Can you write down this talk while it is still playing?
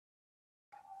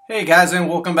Hey guys, and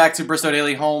welcome back to Bristow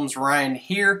Daily Homes. Ryan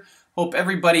here. Hope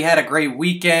everybody had a great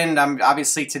weekend.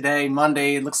 Obviously today,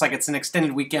 Monday, it looks like it's an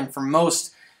extended weekend for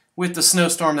most with the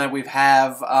snowstorm that we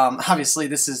have. Obviously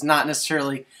this is not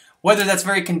necessarily weather that's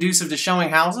very conducive to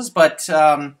showing houses, but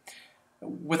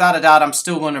without a doubt I'm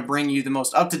still going to bring you the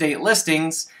most up-to-date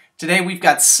listings. Today we've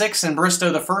got 6 in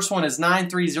Bristow. The first one is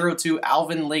 9302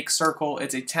 Alvyn Lake Cir.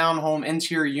 It's a townhome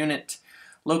interior unit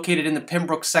located in the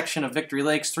Pembrooke section of Victory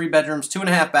Lakes, 3 bedrooms,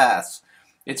 2.5 baths.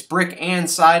 It's brick and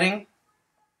siding.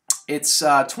 It's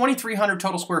 2,300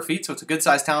 total square feet, so it's a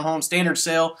good-sized townhome. Standard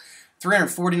sale,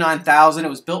 $349,000. It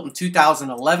was built in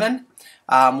 2011.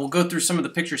 We'll go through some of the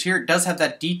pictures here. It does have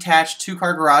that detached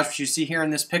 2-car garage, which you see here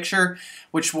in this picture,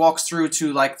 which walks through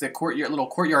to like the courtyard, little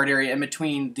courtyard area in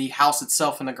between the house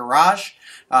itself and the garage.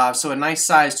 So a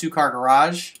nice-sized 2-car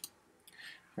garage.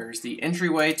 There's the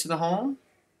entryway to the home.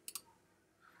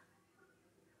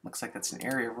 Looks like that's an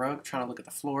area rug. Trying to look at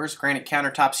the floors. Granite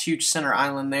countertops, huge center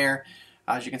island there.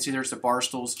 As you can see, there's the bar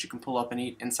stools that you can pull up and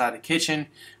eat inside the kitchen.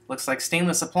 Looks like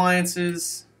stainless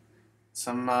appliances.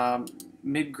 Some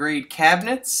mid-grade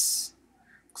cabinets.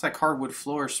 Looks like hardwood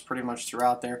floors pretty much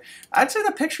throughout there. I'd say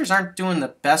the pictures aren't doing the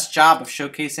best job of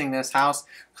showcasing this house.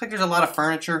 Looks like there's a lot of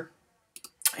furniture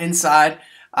inside.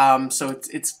 So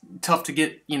it's tough to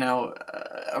get, you know,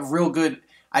 a real good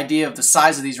idea of the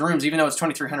size of these rooms. Even though it's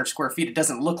 2,300 square feet, it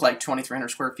doesn't look like 2,300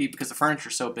 square feet because the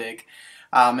furniture's so big.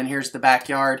 And here's the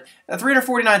backyard.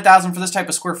 $349,000 for this type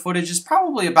of square footage is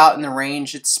probably about in the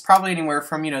range. It's probably anywhere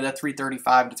from, you know, that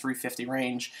 335 to 350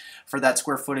 range for that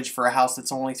square footage for a house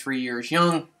that's only 3 years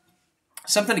young.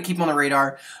 Something to keep on the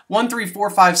radar.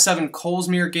 13457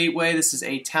 Colesmire Gate Way. This is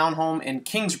a townhome in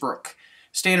Kingsbrooke.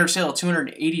 Standard sale of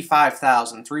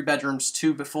 $285,000. 3 bedrooms,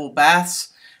 2 full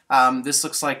baths. This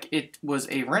looks like it was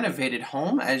a renovated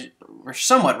home, or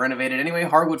somewhat renovated anyway.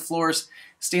 Hardwood floors,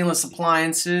 stainless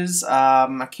appliances.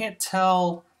 I can't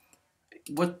tell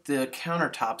what the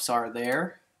countertops are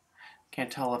there. Can't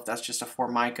tell if that's just a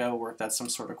Formica or if that's some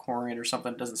sort of corrugated or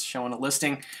something. It doesn't show in a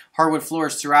listing. Hardwood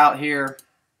floors throughout here.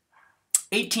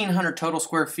 1,800 total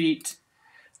square feet.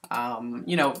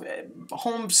 You know,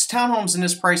 townhomes in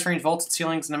this price range, vaulted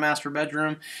ceilings in the master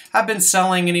bedroom, have been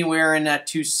selling anywhere in that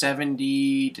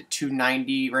 270 to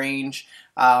 290 range.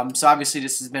 So obviously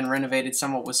this has been renovated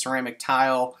somewhat with ceramic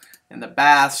tile in the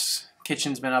baths.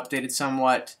 Kitchen's been updated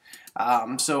somewhat.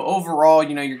 So overall,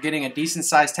 you know, you're getting a decent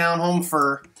sized townhome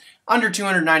for under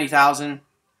 $290,000.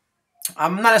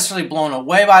 I'm not necessarily blown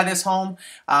away by this home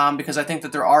because I think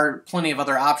that there are plenty of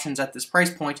other options at this price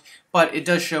point, but it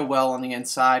does show well on the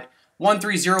inside.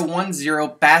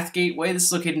 13010 Bathgate Way. This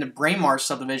is located in the Braemar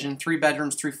subdivision. 3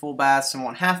 bedrooms, 3 full baths, and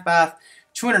 1 half bath.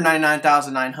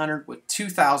 $299,900 with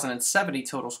 2,070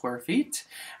 total square feet.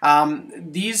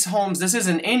 These homes, this is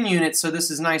an in unit, so this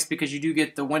is nice because you do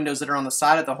get the windows that are on the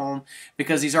side of the home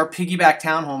because these are piggyback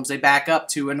townhomes. They back up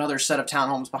to another set of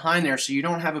townhomes behind there, so you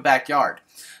don't have a backyard.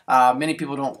 Many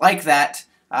people don't like that,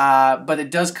 but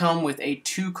it does come with a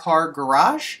 2-car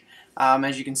garage,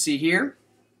 as you can see here.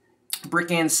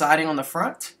 Brick and siding on the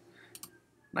front.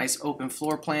 Nice open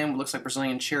floor plan. Looks like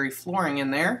Brazilian cherry flooring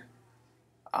in there.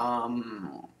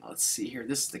 Let's see here.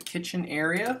 This is the kitchen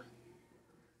area.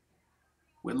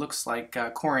 It looks like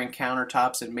Corian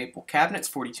countertops and maple cabinets,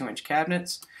 42-inch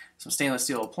cabinets. Some stainless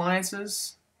steel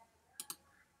appliances.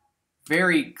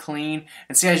 Very clean.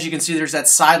 And see, as you can see, there's that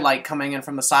side light coming in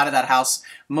from the side of that house.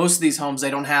 Most of these homes, they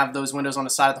don't have those windows on the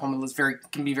side of the home.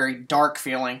 It can be very dark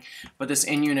feeling. But this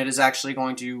in-unit is actually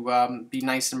going to be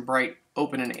nice and bright,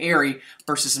 open and airy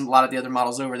versus a lot of the other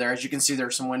models over there. As you can see,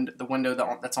 there's the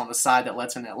window that's on the side that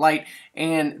lets in that light.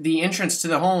 And the entrance to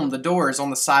the home, the door, is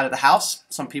on the side of the house.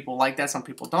 Some people like that, some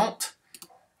people don't.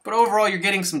 But overall, you're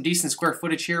getting some decent square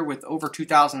footage here with over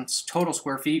 2,000 total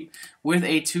square feet with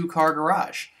a 2-car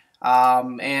garage.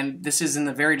 And this is in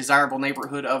the very desirable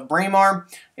neighborhood of Braemar.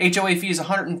 HOA fee is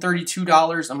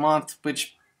 $132 a month,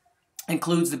 which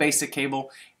includes the basic cable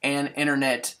and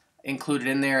internet included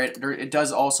in there. It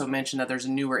does also mention that there's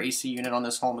a newer AC unit on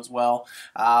this home as well.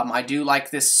 I do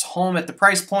like this home at the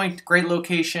price point. Great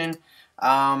location.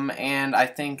 And I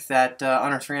think that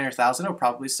under $300,000 it'll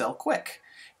probably sell quick.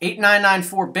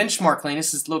 8994 Benchmark Lane.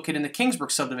 This is located in the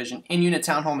Kingsbrooke subdivision. In-unit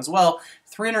townhome as well.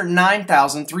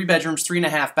 $309,000, 3 bedrooms,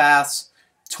 3.5 baths,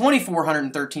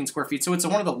 2,413 square feet. So it's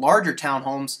one of the larger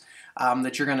townhomes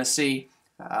that you're going to see.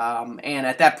 And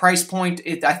at that price point,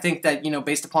 I think that, you know,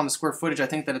 based upon the square footage, I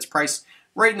think that it's priced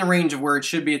right in the range of where it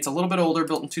should be. It's a little bit older,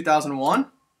 built in 2001. As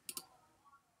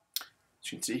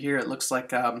you can see here, it looks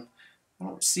like I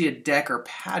don't see a deck or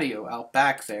patio out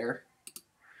back there.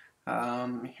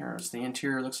 Here's the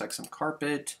interior. Looks like some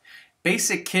carpet.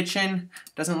 Basic kitchen.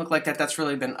 Doesn't look like that's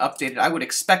really been updated. I would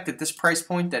expect at this price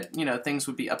point that, you know, things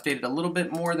would be updated a little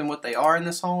bit more than what they are in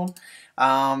this home.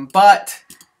 But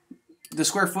the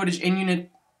square footage in unit,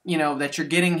 you know, that you're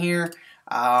getting here,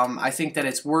 I think that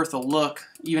it's worth a look,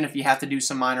 even if you have to do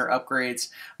some minor upgrades.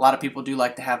 A lot of people do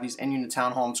like to have these in-unit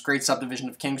townhomes. Great subdivision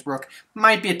of Kingsbrooke.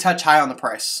 Might be a touch high on the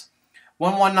price.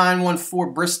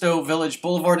 11914 Bristow Village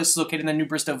Boulevard. This is located in the new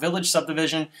Bristow Village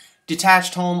subdivision.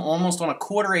 Detached home, almost on a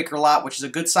quarter-acre lot, which is a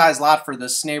good-sized lot for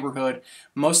this neighborhood.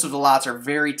 Most of the lots are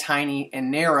very tiny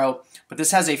and narrow, but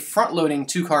this has a front-loading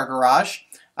two-car garage,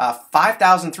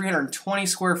 5,320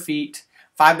 square feet,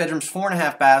 5 bedrooms,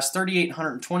 4.5 baths,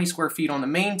 3,820 square feet on the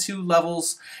main 2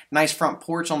 levels. Nice front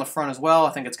porch on the front as well.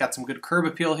 I think it's got some good curb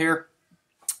appeal here.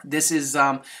 This is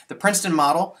the Princeton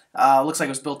model. Looks like it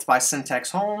was built by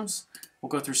Syntex Homes. We'll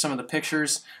go through some of the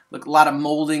pictures. Look, a lot of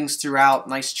moldings throughout.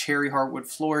 Nice cherry hardwood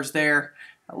floors there.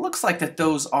 It looks like that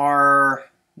those are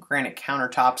granite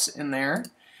countertops in there.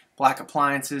 Black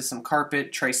appliances, some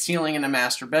carpet, tray ceiling in the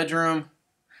master bedroom.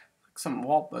 Some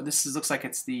wall. Looks like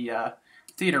it's the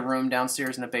theater room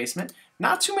downstairs in the basement.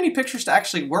 Not too many pictures to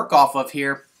actually work off of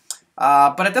here.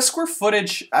 But at the square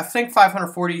footage, I think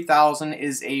 $540,000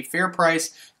 is a fair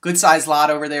price. Good sized lot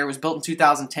over there. It was built in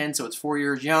 2010, so it's 4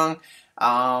 years young.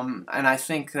 And I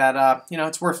think that you know,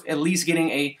 it's worth at least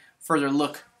getting a further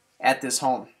look at this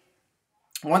home.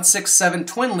 167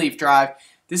 Twin Leaf Drive.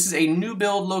 This is a new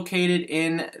build located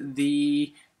in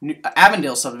the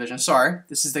Avondale subdivision. Sorry,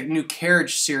 this is the new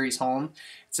Carriage Series home.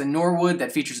 It's a Norwood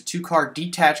that features a 2-car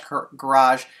detached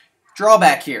garage.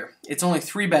 Drawback here: it's only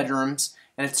 3 bedrooms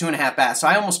and it's 2.5 baths. So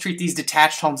I almost treat these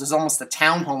detached homes as almost a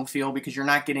townhome feel because you're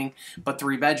not getting but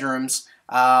 3 bedrooms.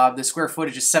 The square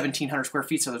footage is 1,700 square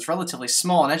feet, so it's relatively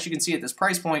small. And as you can see at this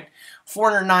price point,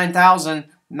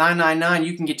 $409,999,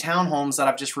 you can get townhomes that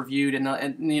I've just reviewed in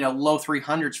the you know, low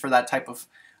 300s for that type of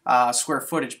square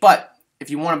footage. But if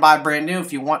you want to buy brand new,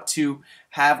 if you want to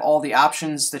have all the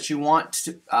options that you want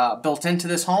to, built into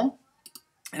this home,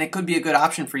 and it could be a good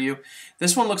option for you.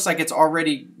 This one looks like it's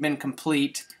already been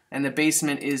complete, and the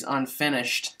basement is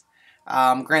unfinished.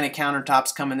 Granite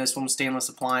countertops come in this one with stainless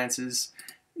appliances.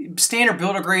 Standard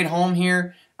builder grade home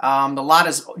here. The lot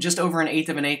is just over 1/8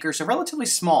 of an acre, so relatively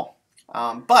small.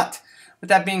 But with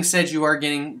that being said, you are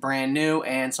getting brand new,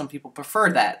 and some people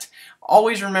prefer that.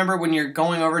 Always remember when you're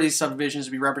going over these subdivisions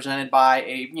to be represented by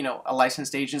a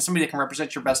licensed agent, somebody that can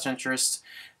represent your best interests.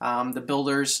 The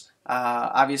builders,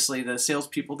 obviously the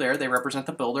salespeople there, they represent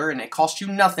the builder, and it costs you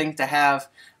nothing to have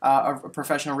a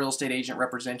professional real estate agent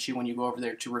represent you when you go over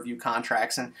there to review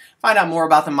contracts and find out more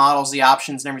about the models, the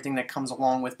options, and everything that comes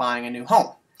along with buying a new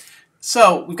home.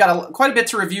 So we've got quite a bit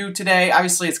to review today.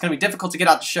 Obviously, it's going to be difficult to get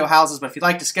out to show houses, but if you'd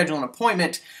like to schedule an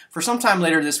appointment for sometime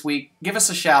later this week, give us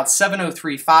a shout,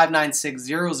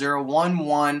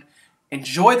 703-596-0011.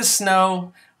 Enjoy the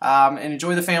snow and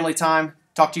enjoy the family time.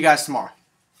 Talk to you guys tomorrow.